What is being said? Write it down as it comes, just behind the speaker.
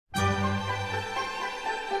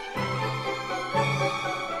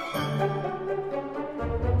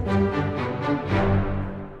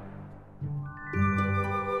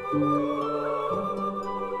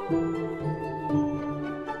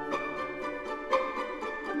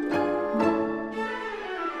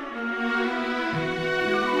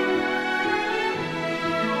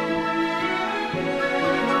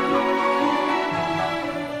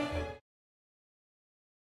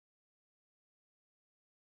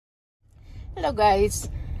Hello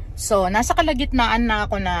guys. So, nasa kalagitnaan na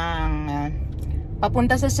ako ng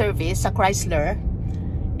papunta sa service sa Chrysler.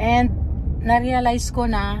 And na-realize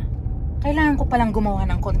ko na kailangan ko palang gumawa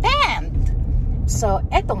ng content. So,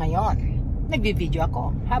 eto ngayon. Nagbi-video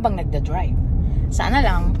ako habang nagda-drive. Sana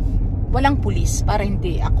lang walang pulis para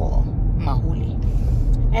hindi ako mahuli.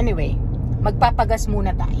 Anyway, magpapagas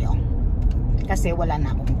muna tayo. Kasi wala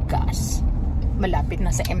na akong gas. Malapit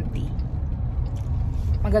na sa empty.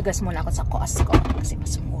 Magagas muna ako sa Costco kasi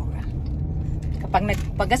mas mura. Kapag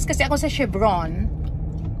nagpagas kasi ako sa Chevron,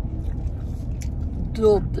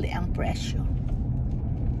 doble ang presyo.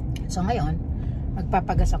 So ngayon,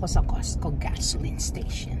 magpapagas ako sa Costco gasoline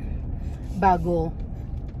station bago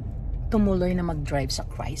tumuloy na mag-drive sa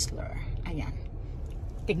Chrysler. Ayan.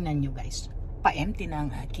 Tignan nyo guys. Pa-empty na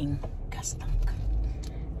ang aking gas tank.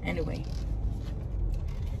 Anyway,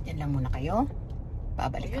 yan lang muna kayo.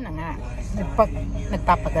 Babalik na nga.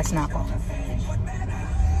 Nagpapagas na ako.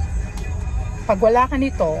 Pag wala ka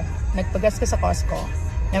nito, nagpagas ka sa Costco,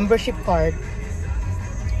 membership card,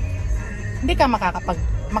 hindi ka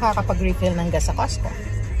makakapag-refill ng gas sa Costco.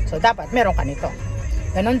 So, dapat meron ka nito.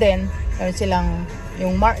 Ganon din, meron silang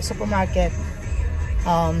yung supermarket,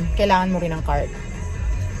 kailangan mo rin ng card.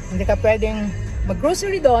 Hindi ka pwedeng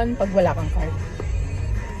mag-grocery doon pag wala kang card.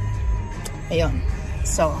 Ayun.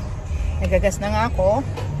 So, nagagas na nga ako.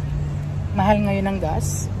 Mahal ngayon ng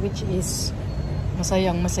gas, which is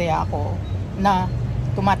masaya ako na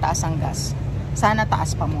tumataas ang gas. Sana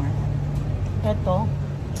taas pa more. Ito,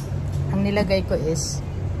 ang nilagay ko is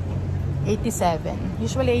 87.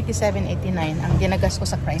 Usually 87, 89 ang ginagas ko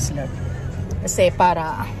sa Chrysler. Kasi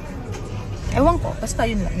para, ewan ko, basta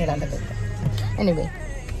yun nilalagay ko. Anyway.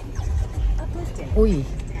 Uy,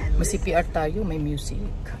 may CPR tayo, may music.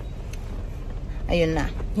 Ayun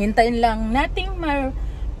na. Hintayin lang nating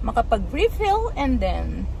makapag-refill and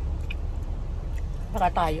then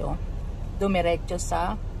para tayo dumiretso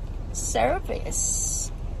sa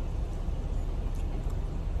service.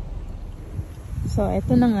 So,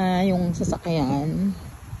 ito na nga yung sasakyan.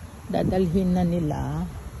 Dadalhin na nila.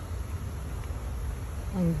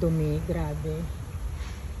 Ang dumi, grabe.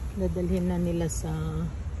 Dadalhin na nila sa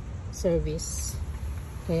service.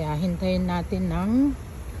 Kaya hintayin natin ng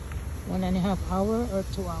 1.5 hour or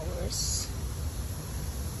 2 hours.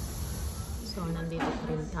 So, nandito pa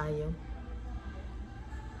rin tayo.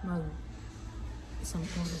 Isang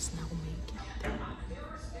oras na ako mahigit.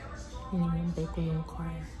 Hinihintay ko yung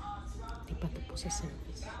car. Di pa tapos sa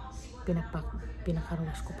service.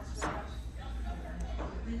 Pinakarush ko pa kasi.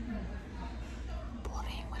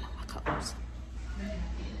 Boring, walang makausap.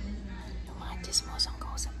 Yung mga chismosang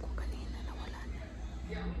kausap ko kanina na wala na.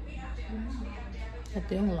 Ito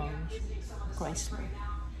yung lounge. Chrysler.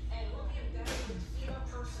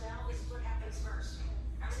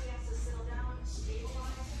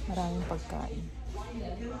 Maraming pagkain.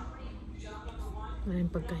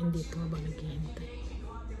 Maraming pagkain dito habang naghihintay.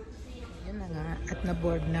 Yan na nga. At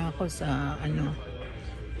na-board na ako sa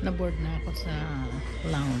na-board na ako sa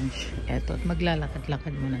lounge. Eto. At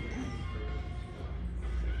maglalakad-lakad muna tayo.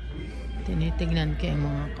 Tinitignan ko yung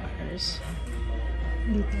mga cars.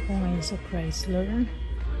 Dito ako ngayon sa Chrysler.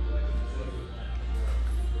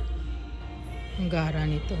 Ang gara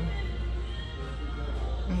nito.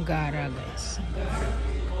 Ang gara guys. Ang gara.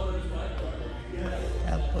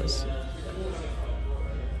 Tapos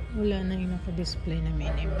wala na yung naka-display na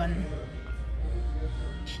minivan.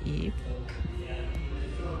 Jeep.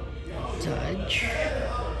 Dodge.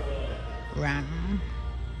 Ram.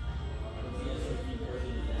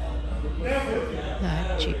 Lahat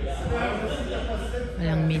Jeep.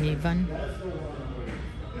 Walang minivan.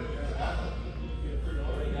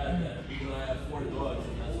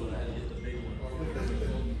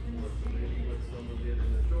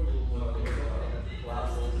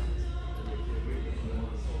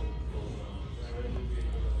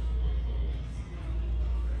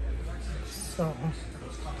 So,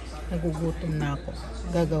 nagugutom na ako.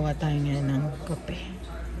 Gagawa tayo ngayon ng kape.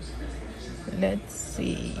 Let's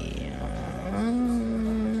see.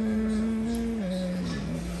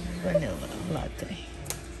 Vanilla latte.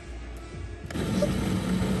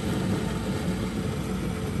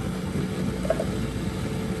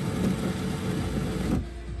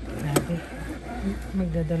 Grabe.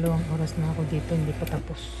 Magdadalawang oras na ako dito. Hindi pa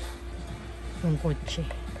tapos yung kotse.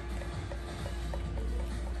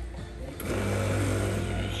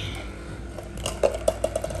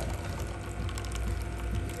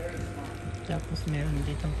 Tapos meron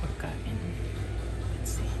ditong pagkain.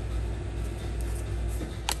 Let's see.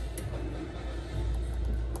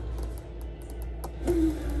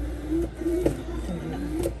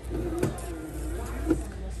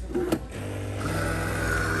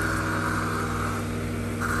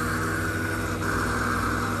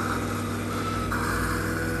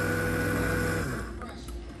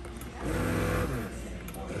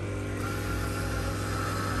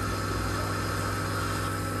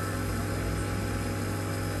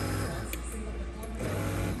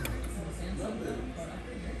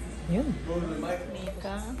 Yun.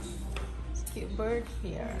 Mika. Cute bird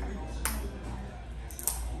here.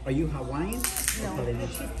 Are you Hawaiian? No.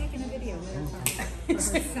 She's taking a video with her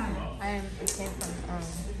son. I came from,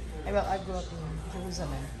 I grew up in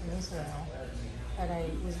Jerusalem, in Israel, but I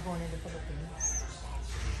was born in the Philippines.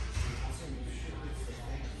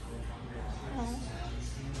 Oh.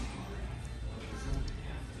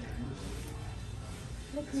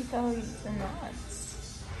 Let me go eat the nuts.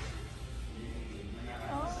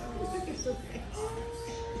 That's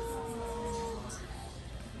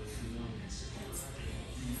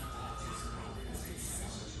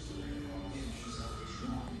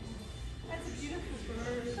a beautiful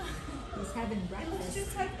bird. He's having breakfast.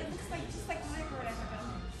 It looks like just like my bird I have.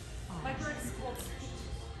 My bird is called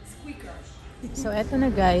Squeaker. So eto na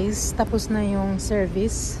guys, tapos na yung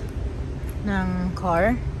service ng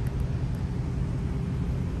car.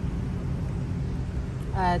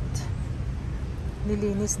 At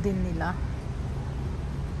nilinis din nila.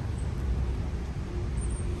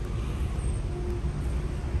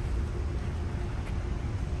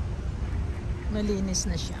 Nalinis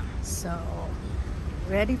na siya. So,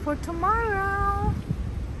 ready for tomorrow.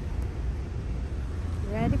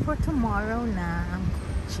 Ready for tomorrow na ang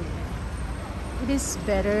kotse. It is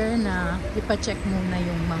better na ipacheck muna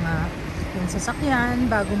yung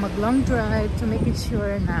sasakyan bago mag long drive to make it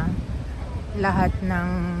sure na lahat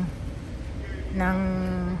ng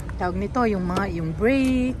tawag nito, yung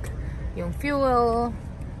brake, yung fuel,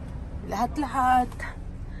 lahat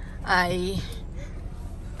ay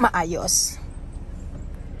maayos.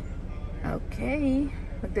 Okay,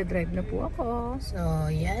 magdadrive na po ako. So,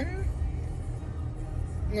 yan.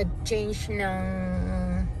 Nag-change ng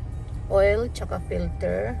oil tsaka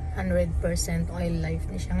filter. 100% oil life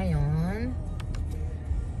na siya ngayon.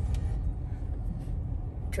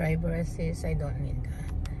 Driver assist, I don't need that.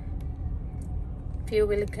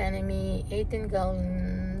 Fuel economy, 18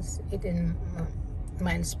 gallons, 18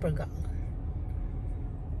 miles per gallon.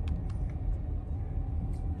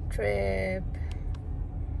 Trip,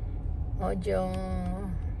 audio,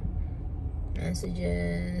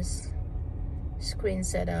 messages, screen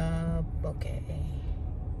setup, okay.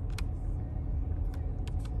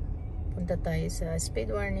 Punta tayo sa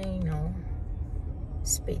speed warning, no?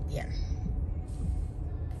 Speed yan.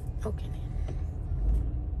 Okay na yan.